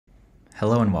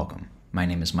Hello and welcome. My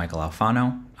name is Michael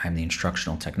Alfano. I'm the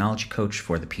Instructional Technology Coach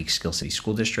for the Peak Skill City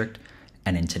School District,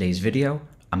 and in today's video,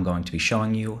 I'm going to be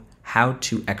showing you how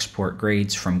to export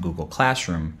grades from Google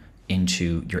Classroom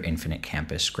into your Infinite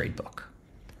Campus gradebook.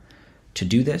 To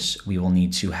do this, we will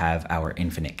need to have our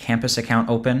Infinite Campus account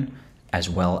open, as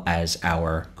well as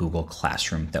our Google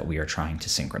Classroom that we are trying to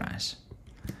synchronize.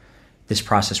 This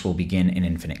process will begin in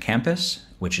Infinite Campus,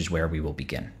 which is where we will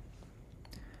begin.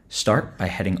 Start by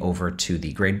heading over to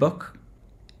the gradebook,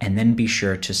 and then be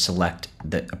sure to select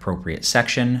the appropriate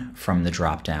section from the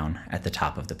drop-down at the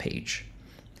top of the page.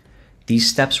 These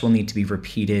steps will need to be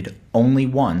repeated only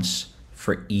once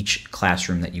for each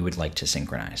classroom that you would like to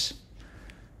synchronize.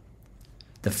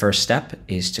 The first step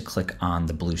is to click on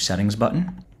the blue Settings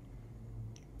button,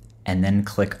 and then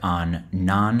click on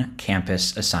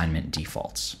Non-Campus Assignment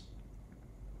Defaults.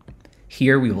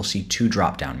 Here we will see two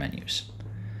drop-down menus.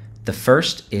 The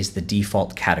first is the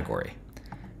default category.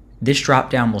 This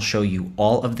drop-down will show you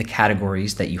all of the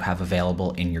categories that you have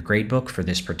available in your gradebook for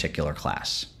this particular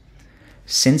class.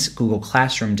 Since Google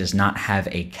Classroom does not have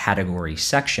a category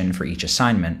section for each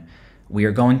assignment, we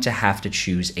are going to have to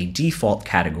choose a default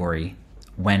category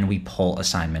when we pull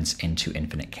assignments into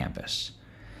Infinite Campus.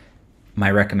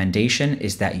 My recommendation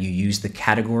is that you use the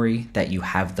category that you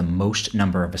have the most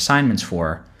number of assignments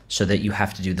for, so that you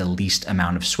have to do the least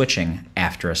amount of switching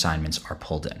after assignments are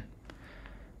pulled in.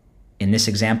 In this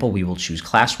example, we will choose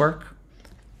classwork.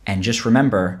 And just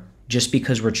remember, just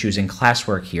because we're choosing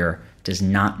classwork here does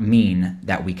not mean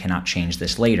that we cannot change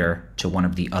this later to one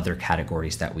of the other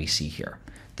categories that we see here.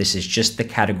 This is just the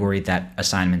category that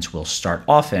assignments will start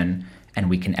off in, and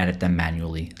we can edit them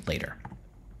manually later.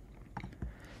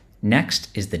 Next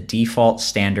is the default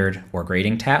standard or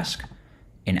grading task.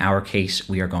 In our case,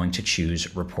 we are going to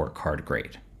choose Report Card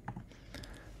Grade.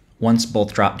 Once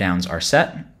both drop-downs are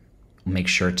set, make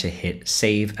sure to hit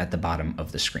Save at the bottom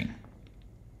of the screen.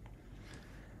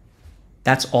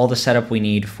 That's all the setup we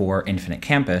need for Infinite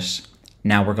Campus.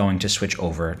 Now we're going to switch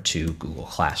over to Google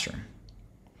Classroom.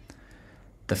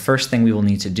 The first thing we will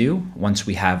need to do once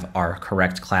we have our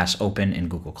correct class open in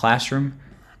Google Classroom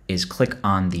is click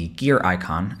on the gear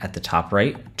icon at the top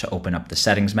right to open up the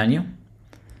Settings menu.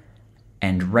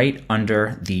 And right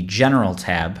under the General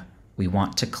tab, we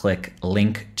want to click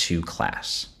Link to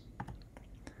Class.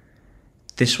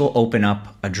 This will open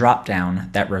up a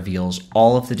drop-down that reveals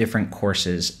all of the different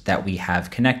courses that we have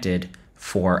connected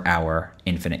for our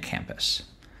Infinite Campus.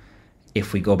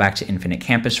 If we go back to Infinite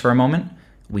Campus for a moment,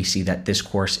 we see that this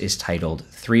course is titled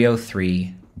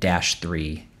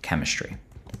 303-3 Chemistry.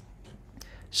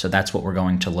 So that's what we're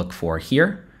going to look for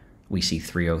here. We see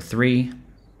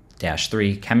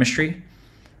 303-3 Chemistry.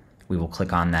 We will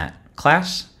click on that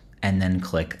class and then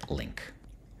click Link.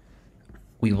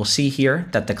 We will see here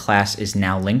that the class is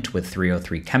now linked with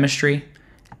 303 Chemistry,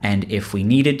 and if we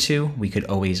needed to, we could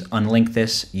always unlink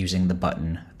this using the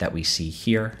button that we see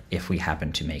here if we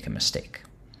happen to make a mistake.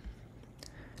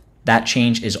 That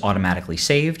change is automatically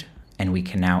saved, and we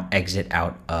can now exit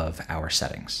out of our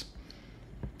settings.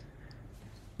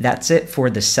 That's it for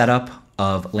the setup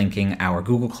of linking our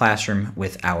Google Classroom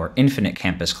with our Infinite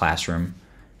Campus classroom.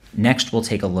 Next, we'll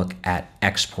take a look at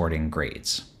exporting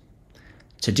grades.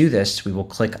 To do this, we will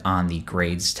click on the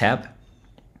Grades tab,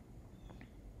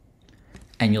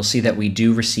 and you'll see that we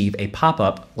do receive a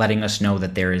pop-up letting us know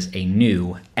that there is a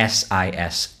new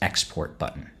SIS export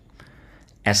button.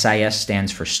 SIS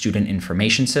stands for Student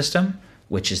Information System,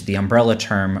 which is the umbrella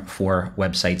term for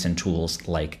websites and tools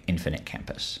like Infinite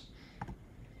Campus.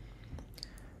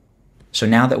 So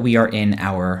now that we are in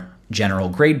our general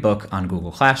gradebook on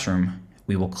Google Classroom,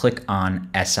 we will click on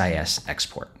SIS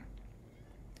Export.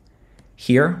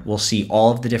 Here, we'll see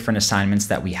all of the different assignments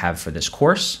that we have for this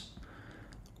course.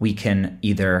 We can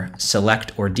either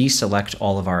select or deselect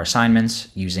all of our assignments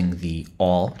using the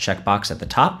All checkbox at the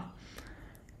top.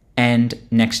 And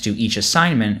next to each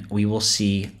assignment, we will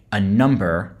see a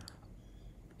number,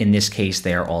 in this case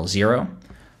they are all 0,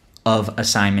 of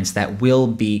assignments that will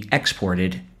be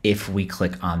exported if we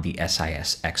click on the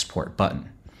SIS Export button.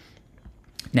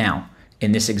 Now,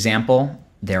 in this example,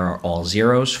 there are all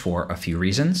zeros for a few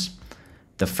reasons.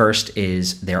 The first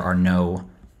is there are no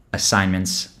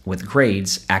assignments with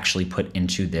grades actually put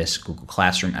into this Google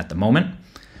Classroom at the moment.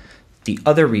 The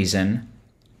other reason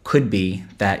could be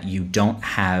that you don't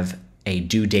have a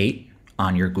due date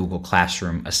on your Google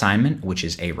Classroom assignment, which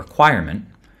is a requirement.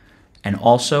 And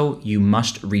also, you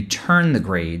must return the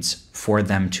grades for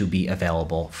them to be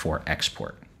available for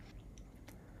export.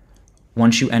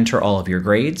 Once you enter all of your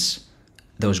grades,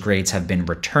 those grades have been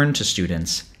returned to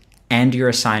students, and your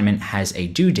assignment has a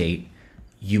due date,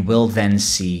 you will then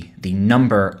see the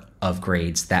number of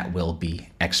grades that will be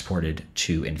exported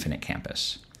to Infinite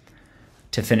Campus.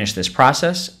 To finish this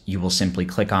process, you will simply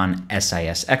click on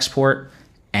SIS Export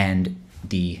and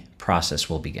the process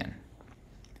will begin.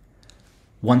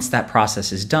 Once that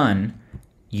process is done,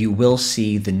 you will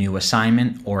see the new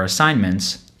assignment or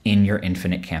assignments in your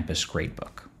Infinite Campus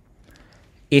gradebook.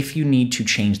 If you need to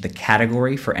change the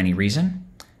category for any reason,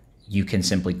 you can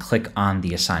simply click on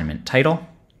the assignment title,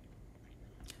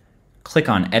 click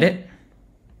on Edit,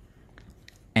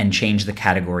 and change the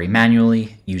category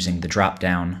manually using the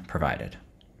drop-down provided.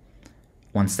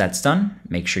 Once that's done,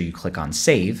 make sure you click on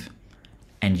Save,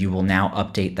 and you will now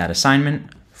update that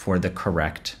assignment for the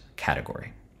correct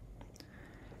category.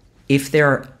 If there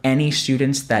are any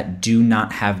students that do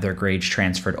not have their grades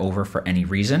transferred over for any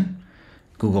reason,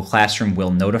 Google Classroom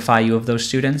will notify you of those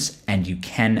students, and you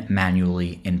can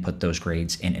manually input those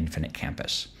grades in Infinite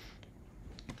Campus.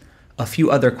 A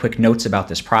few other quick notes about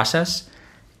this process.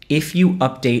 If you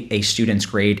update a student's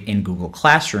grade in Google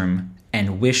Classroom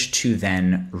and wish to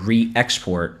then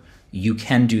re-export, you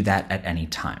can do that at any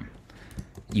time.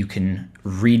 You can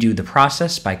redo the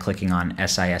process by clicking on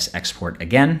SIS Export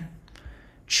again,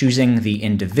 choosing the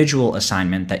individual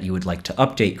assignment that you would like to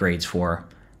update grades for,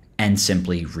 and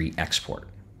simply re-export.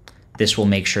 This will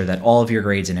make sure that all of your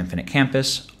grades in Infinite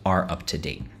Campus are up to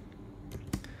date.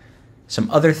 Some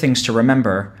other things to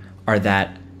remember are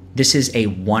that this is a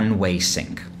one-way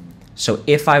sync. So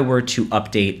if I were to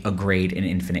update a grade in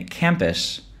Infinite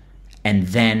Campus and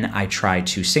then I try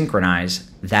to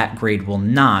synchronize, that grade will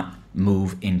not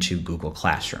move into Google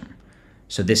Classroom.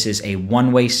 So this is a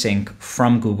one-way sync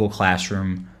from Google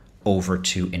Classroom over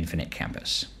to Infinite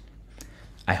Campus.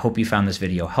 I hope you found this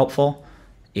video helpful.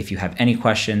 If you have any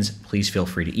questions, please feel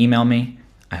free to email me.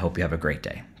 I hope you have a great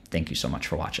day. Thank you so much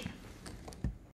for watching.